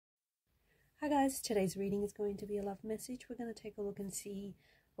Hi guys, today's reading is going to be a love message. We're going to take a look and see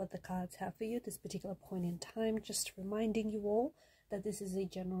what the cards have for you at this particular point in time. Just reminding you all that this is a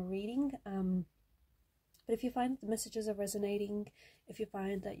general reading. But if you find the messages are resonating, if you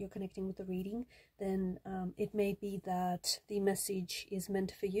find that you're connecting with the reading, then it may be that the message is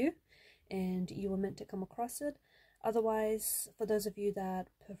meant for you and you were meant to come across it. Otherwise, for those of you that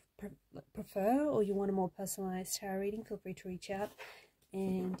prefer or you want a more personalized tarot reading, feel free to reach out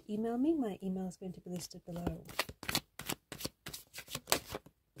and email me. My email is going to be listed below.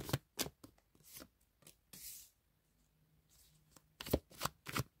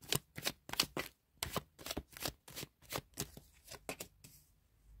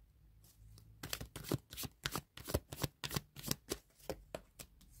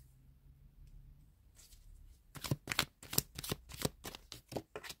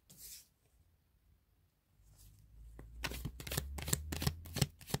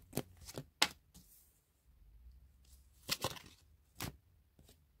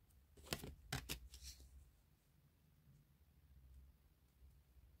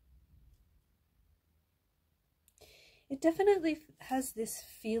 It definitely has this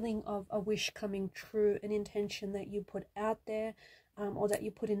feeling of a wish coming true, an intention that you put out there or that you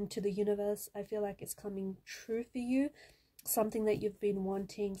put into the universe. I feel like it's coming true for you. Something that you've been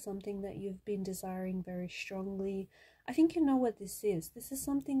wanting, something that you've been desiring very strongly. I think you know what this is. This is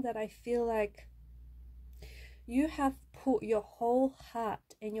something that I feel like you have put your whole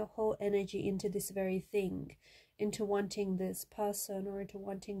heart and your whole energy into this very thing, into wanting this person or into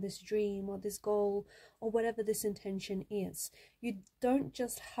wanting this dream or this goal or whatever this intention is. You don't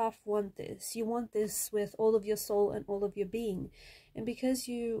just half want this. You want this with all of your soul and all of your being. And because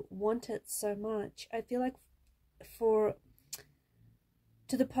you want it so much, I feel like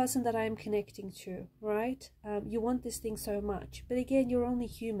to the person that I'm connecting to, right? You want this thing so much. But again, you're only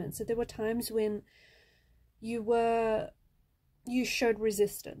human. So there were times when you showed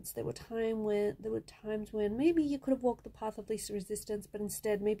resistance. There were times when maybe you could have walked the path of least resistance, but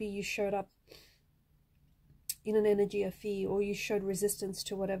instead maybe you showed up in an energy of fear, or you showed resistance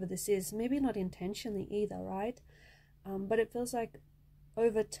to whatever this is. Maybe not intentionally either, right? But it feels like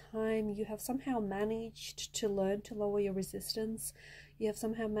over time you have somehow managed to learn to lower your resistance. You have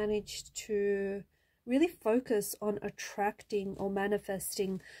somehow managed to really focus on attracting or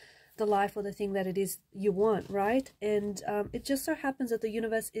manifesting the life or the thing that it is you want, right? And it just so happens that the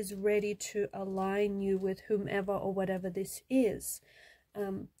universe is ready to align you with whomever or whatever this is.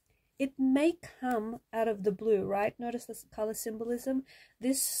 It may come out of the blue, right? Notice this color symbolism.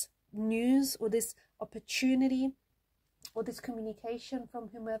 This news or this opportunity or this communication from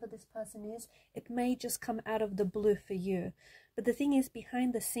whomever this person is, it may just come out of the blue for you. But the thing is,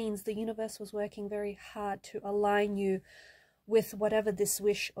 behind the scenes, the universe was working very hard to align you with whatever this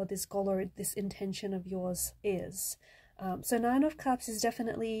wish or this goal or this intention of yours is. So Nine of Cups is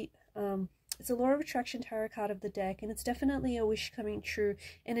definitely, it's a law of attraction tarot card of the deck, and it's definitely a wish coming true,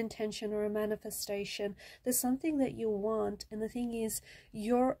 an intention or a manifestation. There's something that you want, and the thing is,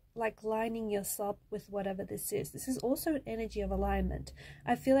 you're like lining yourself with whatever this is. This is also an energy of alignment.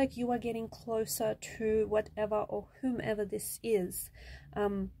 I feel like you are getting closer to whatever or whomever this is.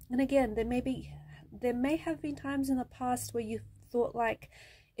 And again, there may have been times in the past where you thought like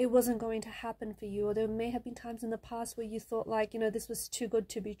it wasn't going to happen for you, or there may have been times in the past where you thought like, you know, this was too good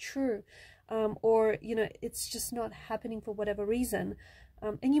to be true, or, you know, it's just not happening for whatever reason.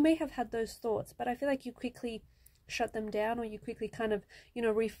 And you may have had those thoughts, but I feel like you quickly shut them down, or you quickly kind of, you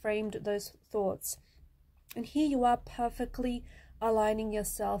know, reframed those thoughts. And here you are perfectly aligning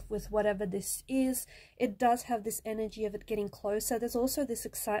yourself with whatever this is. It does have this energy of it getting closer. There's also this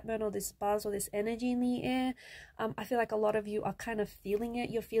excitement or this buzz or this energy in the air. I feel like a lot of you are kind of feeling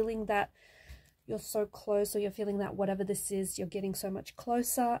it. You're feeling that you're so close, or you're feeling that whatever this is, you're getting so much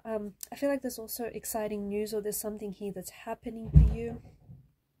closer. I feel like there's also exciting news, or there's something here that's happening for you.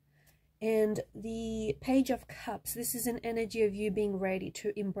 And the Page of Cups, this is an energy of you being ready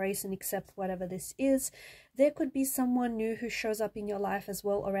to embrace and accept whatever this is. There could be someone new who shows up in your life as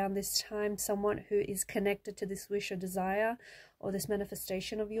well around this time, someone who is connected to this wish or desire or this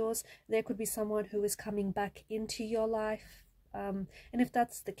manifestation of yours. There could be someone who is coming back into your life. And if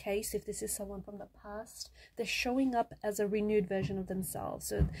that's the case, if this is someone from the past, they're showing up as a renewed version of themselves.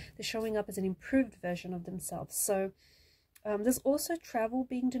 So they're showing up as an improved version of themselves. So there's also travel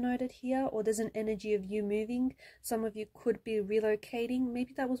being denoted here, or there's an energy of you moving. Some of you could be relocating.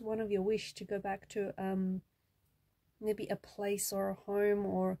 Maybe that was one of your wish, to go back to maybe a place or a home,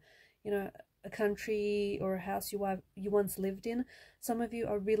 or, you know, a country or a house you once lived in. Some of you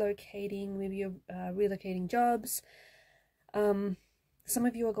are relocating. Maybe you're relocating jobs. Some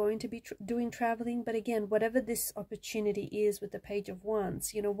of you are going to be doing traveling, but again, whatever this opportunity is with the Page of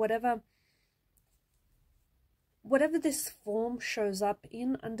Wands, you know, whatever this form shows up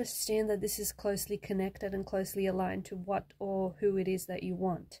in, understand that this is closely connected and closely aligned to what or who it is that you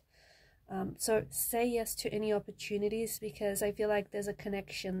want. So say yes to any opportunities, because I feel like there's a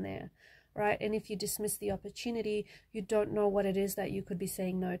connection there, right? And if you dismiss the opportunity, you don't know what it is that you could be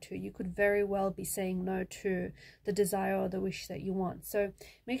saying no to. You could very well be saying no to the desire or the wish that you want. So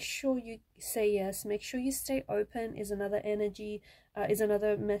make sure you say yes. Make sure you stay open is another energy, is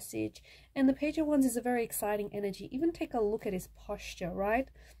another message. And the Page of Wands is a very exciting energy. Even take a look at his posture, right?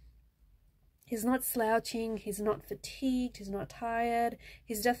 He's not slouching, he's not fatigued, he's not tired.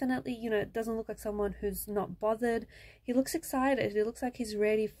 He's definitely, you know, it doesn't look like someone who's not bothered. He looks excited. It looks like he's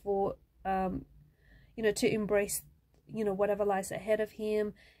ready for, you know, to embrace, you know, whatever lies ahead of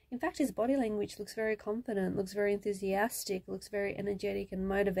him. In fact, his body language looks very confident, looks very enthusiastic, looks very energetic and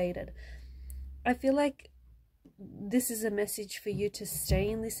motivated. I feel like this is a message for you to stay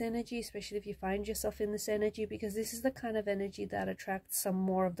in this energy, especially if you find yourself in this energy, because this is the kind of energy that attracts some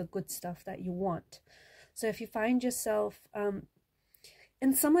more of the good stuff that you want. So if you find yourself,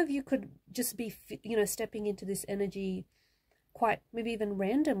 and some of you could just be, you know, stepping into this energy quite, maybe even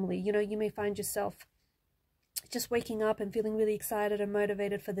randomly, you know, you may find yourself just waking up and feeling really excited and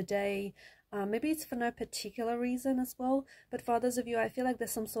motivated for the day. Maybe it's for no particular reason as well, but for others of you, I feel like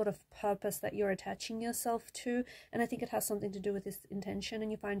there's some sort of purpose that you're attaching yourself to, and I think it has something to do with this intention,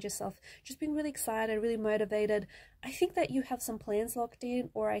 and you find yourself just being really excited, really motivated. I think that you have some plans locked in,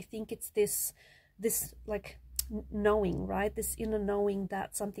 or I think it's this like knowing, right? This inner knowing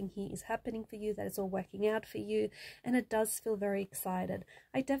that something here is happening for you, that it's all working out for you, and it does feel very excited.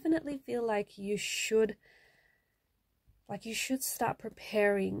 I definitely feel like you should start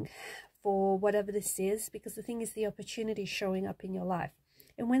preparing for whatever this is, because the thing is, the opportunity is showing up in your life.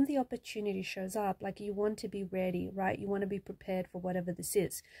 And when the opportunity shows up, like, you want to be ready, right? You want to be prepared for whatever this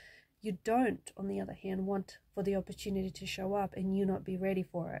is. You don't, on the other hand, want for the opportunity to show up and you not be ready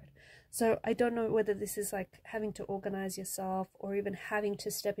for it. So I don't know whether this is like having to organize yourself, or even having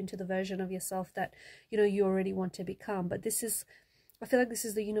to step into the version of yourself that, you know, you already want to become. But this is, I feel like this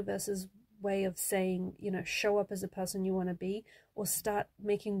is the universe's way of saying, you know, show up as the person you want to be, or start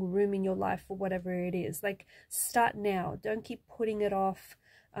making room in your life for whatever it is. Like, start now. Don't keep putting it off.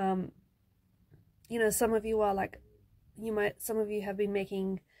 You know, some of you are like, some of you have been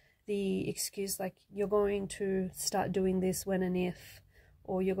making the excuse like you're going to start doing this when and if,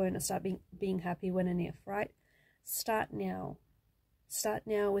 or you're going to start being happy when and if, right? Start now. Start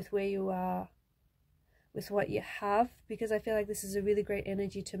now with where you are, with what you have, because I feel like this is a really great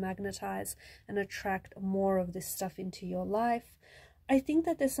energy to magnetize and attract more of this stuff into your life. I think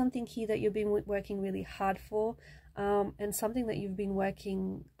that there's something here that you've been working really hard for, and something that you've been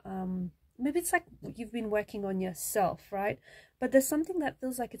working, maybe it's like you've been working on yourself, right? But there's something that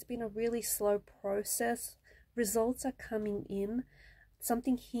feels like it's been a really slow process. Results are coming in.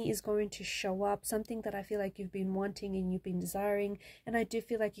 Something here is going to show up, something that I feel like you've been wanting and you've been desiring, and I do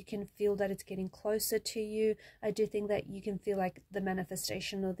feel like you can feel that it's getting closer to you. I do think that you can feel like the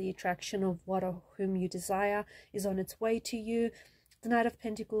manifestation or the attraction of what or whom you desire is on its way to you. The Knight of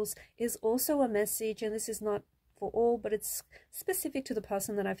Pentacles is also a message, and this is not for all, but it's specific to the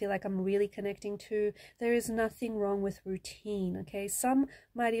person that I feel like I'm really connecting to. There is nothing wrong with routine, okay? Some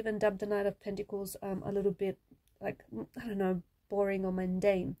might even dub the Knight of Pentacles a little bit like, I don't know, boring or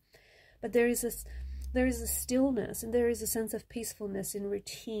mundane, but there is a stillness, and there is a sense of peacefulness in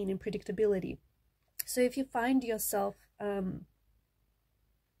routine and predictability. So if you find yourself you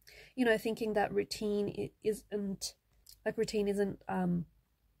know, thinking that routine isn't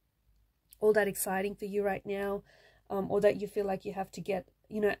all that exciting for you right now, or that you feel like you have to get,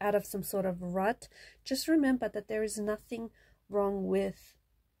 you know, out of some sort of rut, just remember that there is nothing wrong with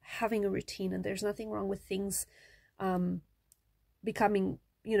having a routine, and there's nothing wrong with things becoming,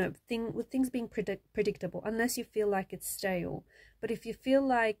 you know, with things being predictable, unless you feel like it's stale. But if you feel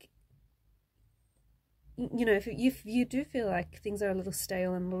like, you know, if you do feel like things are a little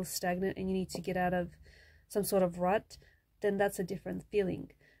stale and a little stagnant and you need to get out of some sort of rut, then that's a different feeling.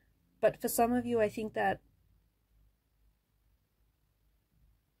 But for some of you, I think that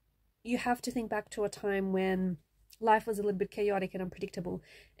you have to think back to a time when life was a little bit chaotic and unpredictable,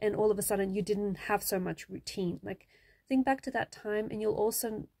 and all of a sudden you didn't have so much routine. Like, think back to that time, and you'll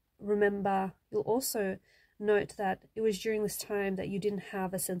also note that it was during this time that you didn't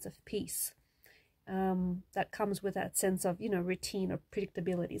have a sense of peace that comes with that sense of, you know, routine or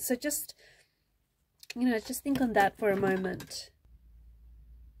predictability. So just, you know, just think on that for a moment.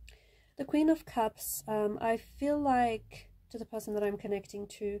 The Queen of Cups, I feel like to the person that I'm connecting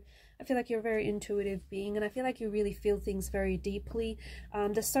to. I feel like you're a very intuitive being, and I feel like you really feel things very deeply.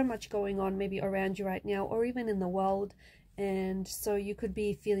 There's so much going on maybe around you right now, or even in the world, and so you could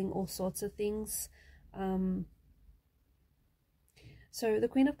be feeling all sorts of things. So the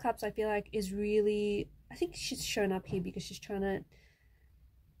Queen of Cups, I feel like, is really, I think she's shown up here because she's trying to,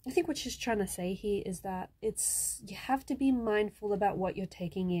 I think what she's trying to say here is that you have to be mindful about what you're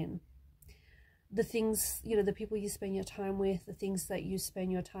taking in. The things, you know, the people you spend your time with, the things that you spend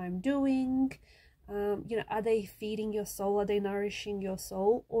your time doing, you know, are they feeding your soul? Are they nourishing your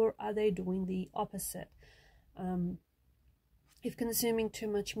soul? Or are they doing the opposite? If consuming too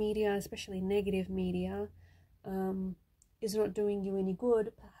much media, especially negative media, is not doing you any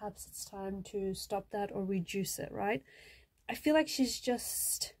good, perhaps it's time to stop that or reduce it, right? I feel like she's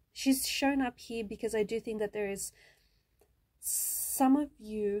shown up here because I do think that there are some of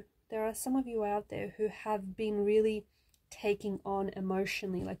you out there who have been really taking on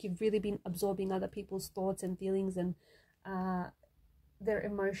emotionally, like you've really been absorbing other people's thoughts and feelings and their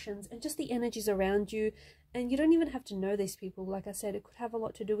emotions and just the energies around you. And you don't even have to know these people. Like I said, it could have a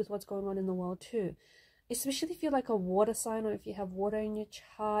lot to do with what's going on in the world too. Especially if you're like a water sign, or if you have water in your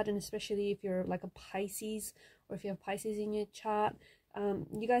chart, and especially if you're like a Pisces, or if you have Pisces in your chart,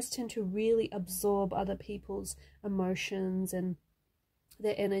 you guys tend to really absorb other people's emotions and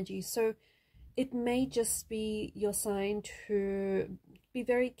their energy. So it may just be your sign to be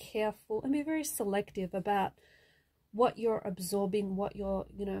very careful and be very selective about what you're absorbing, what you're,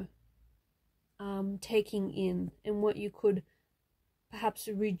 you know, taking in, and what you could perhaps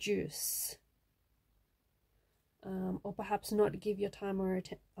reduce. Or perhaps not give your time or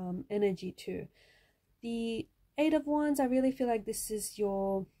energy to. The Eight of Wands, I really feel like this is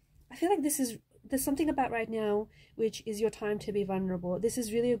your, I feel like there's something about right now which is your time to be vulnerable. This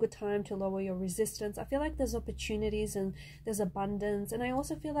is really a good time to lower your resistance. I feel like there's opportunities and there's abundance, and I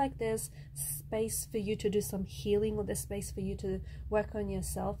also feel like there's space for you to do some healing, or there's space for you to work on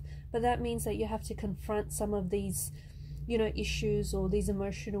yourself. But that means that you have to confront some of these, you know, issues or these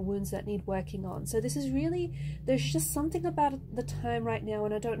emotional wounds that need working on. So this is really, there's just something about the time right now,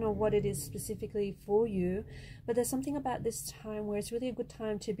 and I don't know what it is specifically for you, but there's something about this time where it's really a good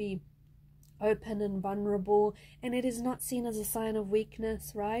time to be open and vulnerable, and it is not seen as a sign of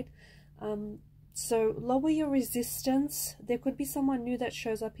weakness, right? So lower your resistance. There could be someone new that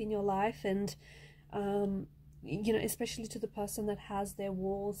shows up in your life, and you know, especially to the person that has their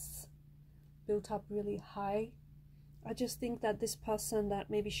walls built up really high. I just think that this person that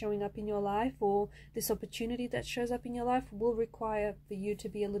may be showing up in your life, or this opportunity that shows up in your life, will require for you to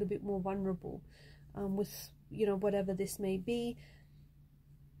be a little bit more vulnerable with, you know, whatever this may be.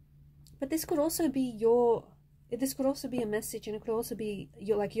 But this could also be a message, and it could also be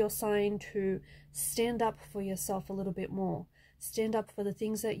your sign to stand up for yourself a little bit more. Stand up for the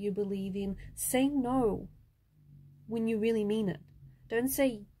things that you believe in. Say no when you really mean it. Don't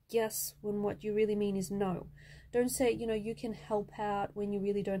say yes when what you really mean is no. Don't say, you know, you can help out when you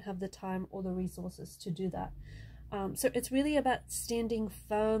really don't have the time or the resources to do that. So it's really about standing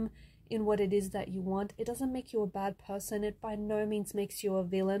firm in what it is that you want. It doesn't make you a bad person. It by no means makes you a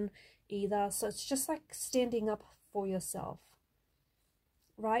villain either. So it's just like standing up for yourself,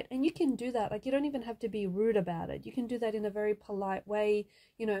 right? And you can do that. Like, you don't even have to be rude about it. You can do that in a very polite way,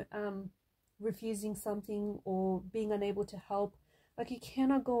 you know, refusing something or being unable to help. Like, you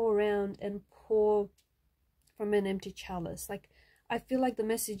cannot go around and pour from an empty chalice. Like, I feel like the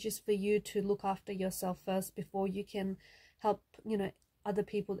message is for you to look after yourself first before you can help, you know, other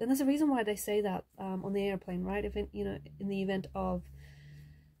people. And there's a reason why they say that on the airplane, right? If you know, in the event of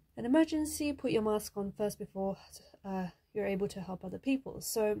an emergency, put your mask on first before you're able to help other people.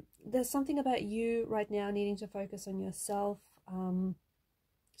 So there's something about you right now needing to focus on yourself,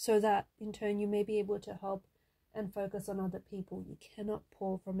 so that in turn you may be able to help and focus on other people. You cannot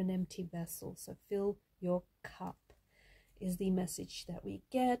pour from an empty vessel. So fill your cup is the message that we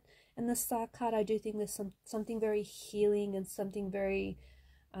get. And the Star card, I do think there's something very healing and something very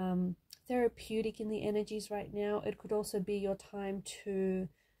therapeutic in the energies right now. It could also be your time to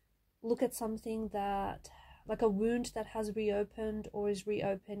look at something that, like a wound that has reopened or is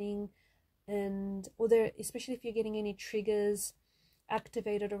reopening, and or there, especially if you're getting any triggers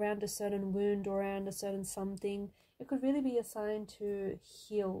activated around a certain wound or around a certain something, it could really be a sign to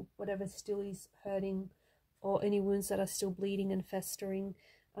heal whatever still is hurting, or any wounds that are still bleeding and festering.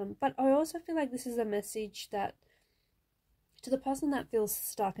 But I also feel like this is a message that to the person that feels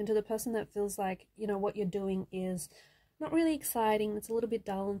stuck, and to the person that feels like, you know, what you're doing is not really exciting, it's a little bit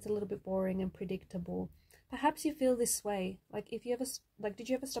dull, it's a little bit boring and predictable. perhaps you feel this way. Like, if you ever, like, did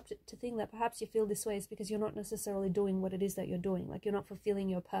you ever stop to think that perhaps you feel this way is because you're not necessarily doing what it is that you're doing? Like, you're not fulfilling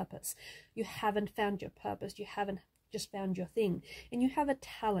your purpose. You haven't found your purpose. You haven't just found your thing. And you have a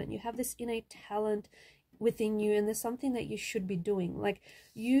talent. You have this innate talent within you, and there's something that you should be doing. Like,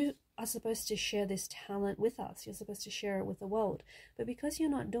 you are supposed to share this talent with us. You're supposed to share it with the world. But because you're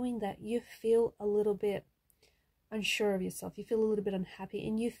not doing that, you feel a little bit unsure of yourself. You feel a little bit unhappy,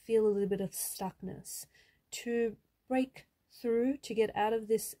 and you feel a little bit of stuckness. To break through, to get out of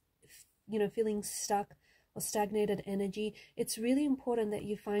this, you know, feeling stuck or stagnated energy, it's really important that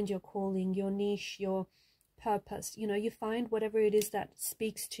you find your calling, your niche, your purpose. You know, you find whatever it is that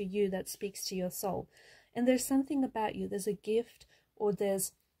speaks to you, that speaks to your soul. And there's something about you. There's a gift, or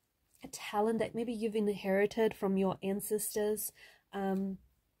there's a talent that maybe you've inherited from your ancestors,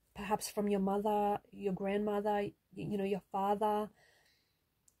 perhaps from your mother, your grandmother, you know, your father,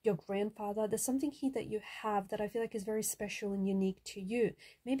 your grandfather. There's something here that you have that I feel like is very special and unique to you.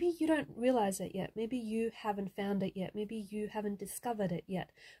 Maybe you don't realize it yet. Maybe you haven't found it yet. Maybe you haven't discovered it yet.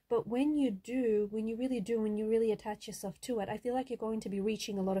 But when you do, when you really attach yourself to it, I feel like you're going to be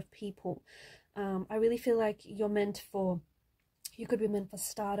reaching a lot of people. I really feel like you're meant for, you could be meant for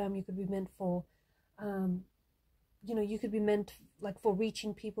stardom. You could be meant for, you know, you could be meant like for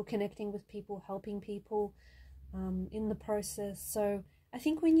reaching people, connecting with people, helping people in the process. So I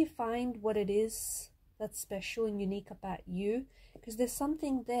think when you find what it is that's special and unique about you, because there's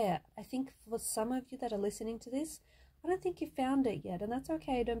something there. I think for some of you that are listening to this, I don't think you found it yet, and that's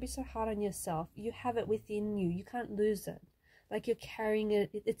okay. Don't be so hard on yourself. You have it within you. You can't lose it. Like, you're carrying it.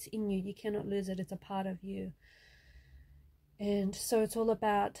 It's in you. You cannot lose it. It's a part of you. And so it's all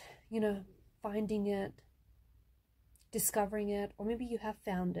about, you know, finding it, discovering it, or maybe you have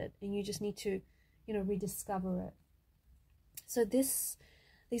found it and you just need to, you know, rediscover it. So these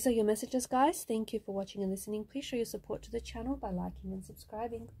are your messages, guys. Thank you for watching and listening. Please show your support to the channel by liking and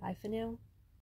subscribing. Bye for now.